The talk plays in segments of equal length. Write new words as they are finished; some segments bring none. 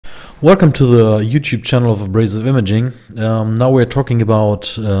Welcome to the YouTube channel of Abrasive Imaging. Now we're talking about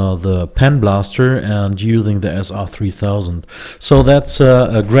the Penblaster and using the SR3000. So that's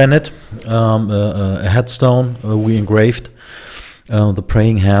a granite, a headstone we engraved. The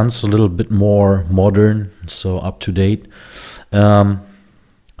praying hands, a little bit more modern, so up to date. Here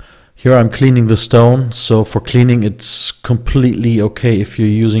I'm cleaning the stone, so for cleaning it's completely okay if you're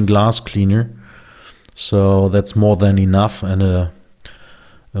using glass cleaner. So that's more than enough, and a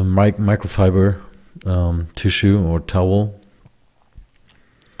microfiber tissue or towel.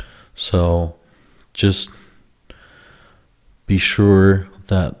 So just be sure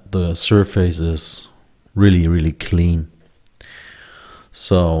that the surface is really clean.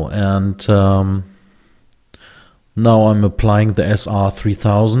 So, and now I'm applying the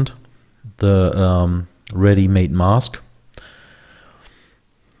SR3000, the ready-made mask.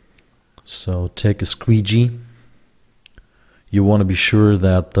 So take a squeegee. You want to be sure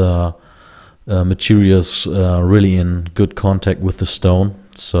that the material is really in good contact with the stone.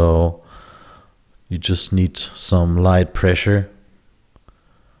 So you just need some light pressure,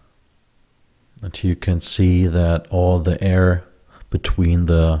 and you can see that all the air between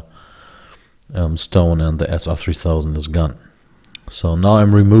the stone and the SR3000 is gone. So now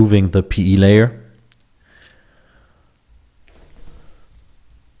I'm removing the PE layer.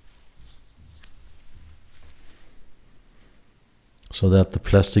 So that the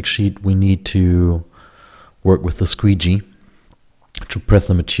plastic sheet, we need to work with the squeegee to press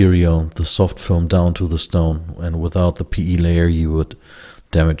the material, the soft film, down to the stone, and without the PE layer you would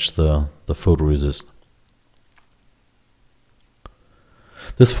damage the photoresist.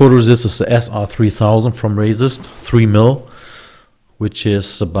 This photoresist is the SR3000 from Resist 3mm, which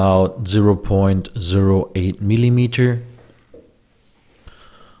is about 0.08 millimeter,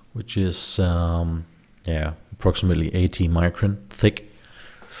 which is approximately 80 micron thick.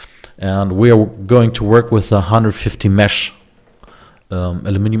 And we are going to work with 150 mesh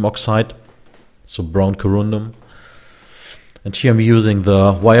aluminum oxide, so brown corundum. And here I'm using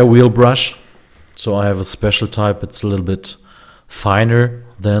the wire wheel brush. So I have a special type, it's a little bit finer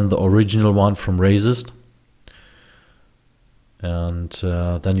than the original one from Resist. And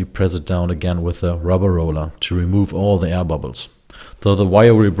then you press it down again with a rubber roller to remove all the air bubbles. Though the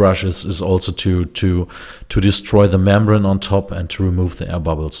wire wheel brush is also to destroy the membrane on top and to remove the air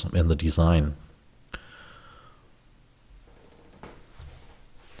bubbles in the design.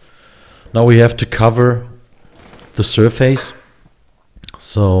 Now we have to cover the surface,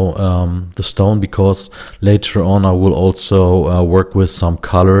 so the stone, because later on I will also work with some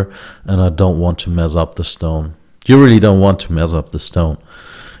color, and I don't want to mess up the stone. You really don't want to mess up the stone,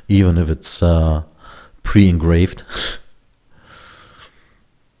 even if it's pre-engraved.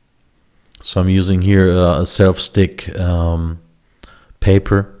 So I'm using here a self-stick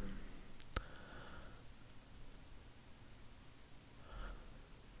paper.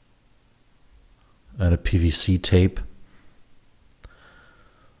 And a PVC tape.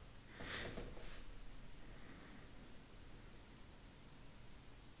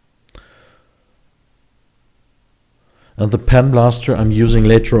 And the Penblaster I'm using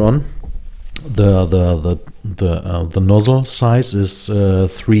later on, the nozzle size is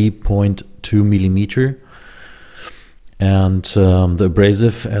 3.2 millimeter, and the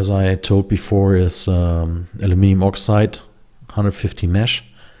abrasive, as I told before, is aluminum oxide 150 mesh.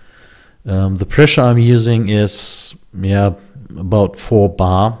 The pressure I'm using is about 4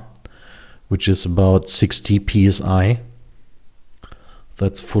 bar, which is about 60 psi.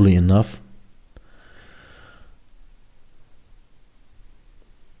 That's fully enough.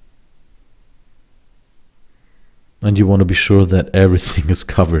 And you want to be sure that everything is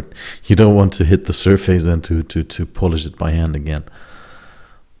covered. You don't want to hit the surface and to polish it by hand again.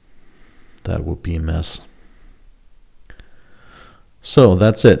 That would be a mess. So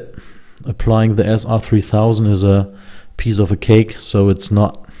that's it. Applying the SR3000 is a piece of a cake, so it's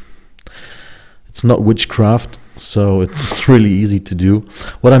not witchcraft, so it's really easy to do.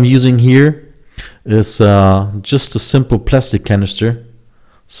 What I'm using here is just a simple plastic canister.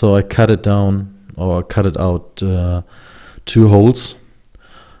 So I cut it down, or cut it out 2 holes.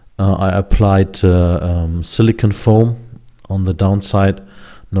 I applied silicone foam on the downside,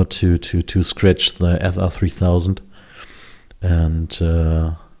 not to scratch the SR3000.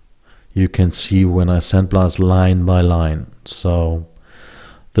 And you can see when I sandblast line by line. So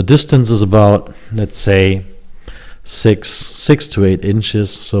the distance is about, let's say, 6 to 8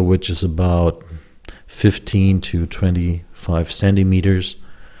 inches, so which is about 15 to 25 centimeters.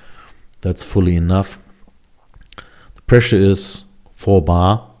 That's fully enough. The pressure is 4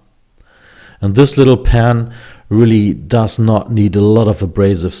 bar. And this little pen really does not need a lot of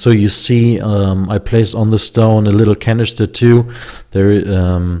abrasive. So you see, I placed on the stone a little canister too. There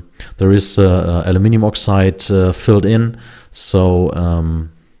is aluminum oxide filled in. So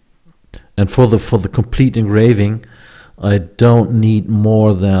and for the complete engraving, I don't need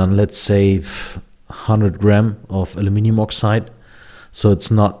more than, let's say, 100 gram of aluminum oxide. So it's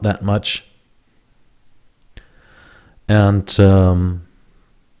not that much. And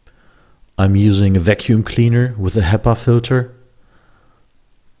I'm using a vacuum cleaner with a HEPA filter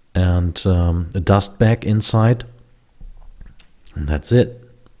and a dust bag inside, and that's it.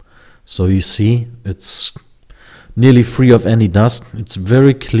 So you see, it's nearly free of any dust. It's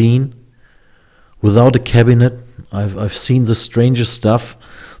very clean, without a cabinet. I've seen the strangest stuff,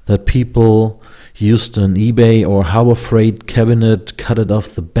 that people used an eBay or Harbor Freight cabinet, cut it off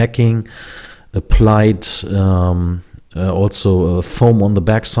the backing, applied also foam on the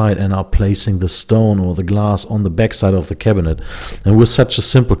backside, and are placing the stone or the glass on the backside of the cabinet. And with such a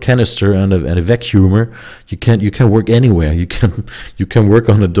simple canister and a vacuumer, you can work anywhere. You can work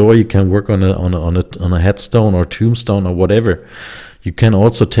on a door, you can work on a headstone or tombstone or whatever. You can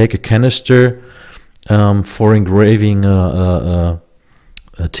also take a canister for engraving a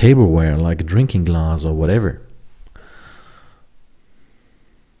tableware, like a drinking glass or whatever.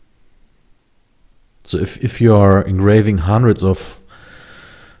 So if you are engraving hundreds of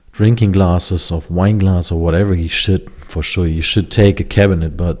drinking glasses, of wine glass or whatever, you should take a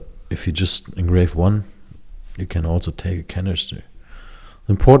cabinet. But if you just engrave one, you can also take a canister.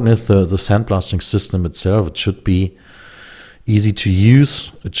 Important is the sandblasting system itself. It should be easy to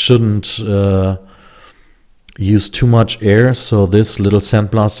use. It shouldn't use too much air. So this little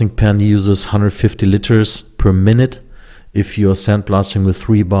sandblasting pen uses 150 liters per minute. If you are sandblasting with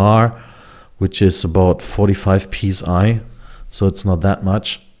 3 bar, which is about 45 psi, so it's not that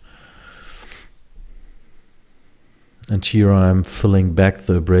much. And here I'm filling back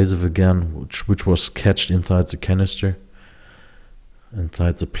the abrasive again, which was catched inside the canister,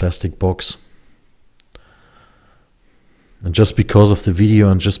 inside the plastic box. And just because of the video,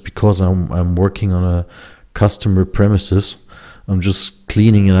 and just because I'm working on a customer premises, I'm just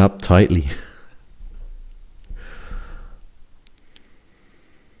cleaning it up tightly.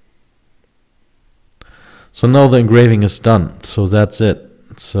 So now the engraving is done. So that's it.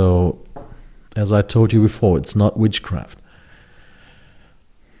 So as I told you before, it's not witchcraft.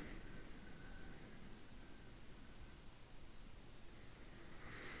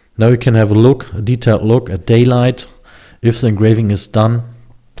 Now you can have a detailed look at daylight if the engraving is done.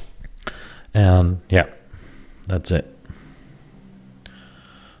 And yeah, that's it.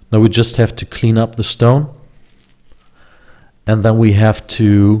 Now we just have to clean up the stone, and then we have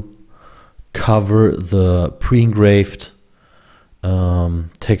to cover the pre-engraved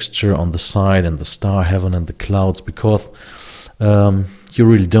texture on the side and the star heaven and the clouds, because you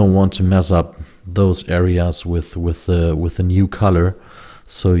really don't want to mess up those areas with a new color.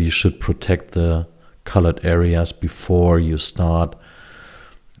 So you should protect the colored areas before you start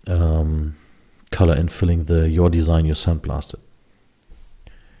color infilling your design you sandblasted.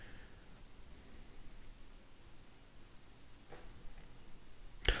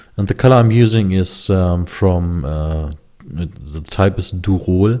 And the color I'm using is from the type is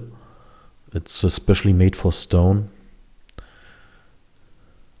Durol. It's especially made for stone.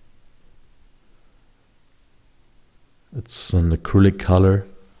 It's an acrylic color.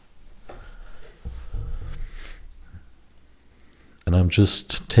 And I'm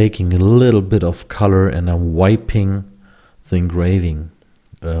just taking a little bit of color and I'm wiping the engraving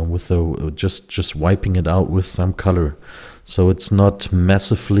with just wiping it out with some color. So it's not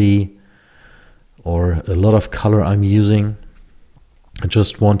massively or a lot of color I'm using. I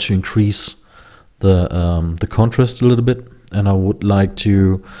just want to increase the contrast a little bit, and I would like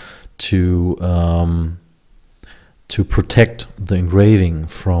to protect the engraving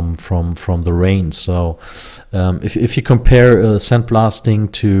from the rain. So if you compare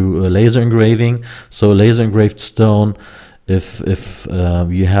sandblasting to laser engraving, so laser engraved stone, if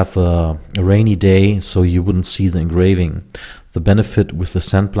you have a rainy day, so you wouldn't see the engraving. The benefit with the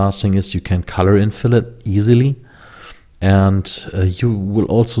sandblasting is you can color infill it easily, and you will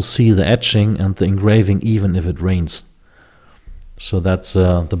also see the etching and the engraving even if it rains. So that's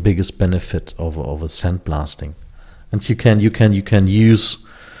the biggest benefit of a sandblasting. And you can use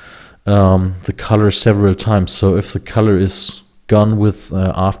the color several times. So if the color is gone with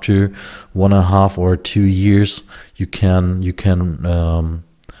after 1.5 or 2 years, you can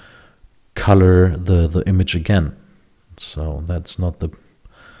color the image again. So that's not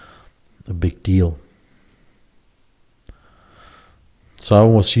a big deal. So I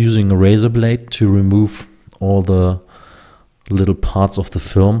was using a razor blade to remove all the little parts of the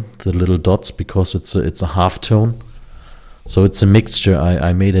film, the little dots, because it's a half tone. So it's a mixture.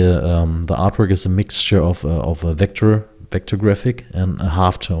 I made the artwork is a mixture of a vector graphic and a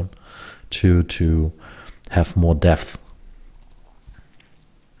half tone to have more depth.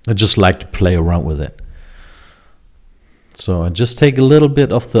 I just like to play around with it. So I just take a little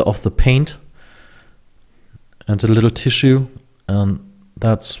bit of the paint and a little tissue, and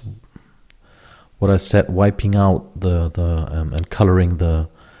that's what I said, wiping out and coloring the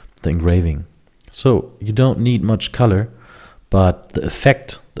engraving. So you don't need much color, but the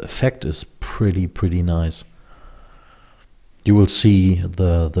effect is pretty nice. You will see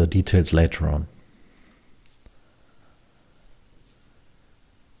the details later on.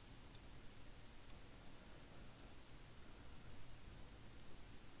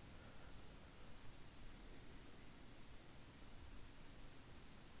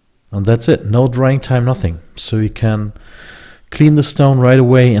 And that's it, no drying time, nothing. So you can clean the stone right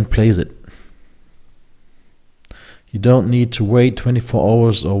away and place it. You don't need to wait 24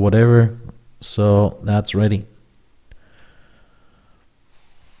 hours or whatever, so that's ready.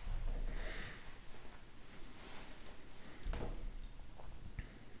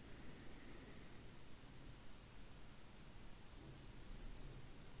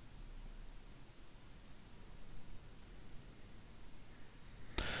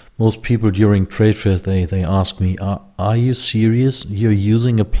 Most people during trade fairs, they ask me, are you serious? You're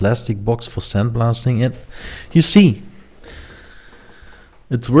using a plastic box for sandblasting it? You see,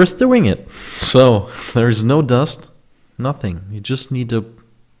 it's worth doing it. So there is no dust, nothing. You just need a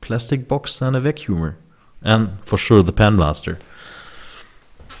plastic box and a vacuumer, and for sure the Penblaster.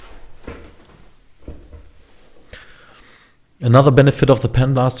 Another benefit of the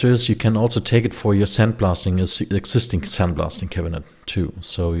Penblaster is you can also take it for your sandblasting, existing sandblasting cabinet too.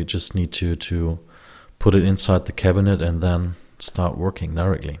 So you just need to put it inside the cabinet and then start working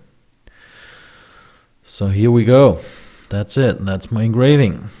directly. So here we go. That's it. That's my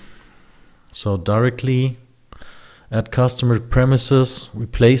engraving. So directly at customer premises, we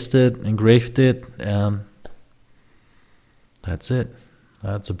placed it, engraved it, and that's it.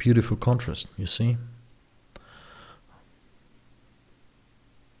 That's a beautiful contrast, you see.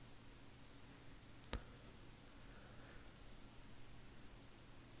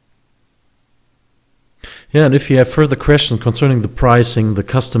 Yeah, and if you have further questions concerning the pricing, the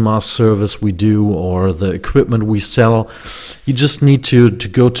customer service we do, or the equipment we sell, you just need to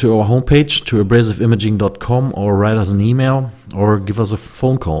go to our homepage, to abrasiveimaging.com, or write us an email, or give us a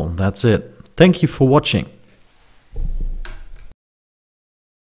phone call. That's it. Thank you for watching.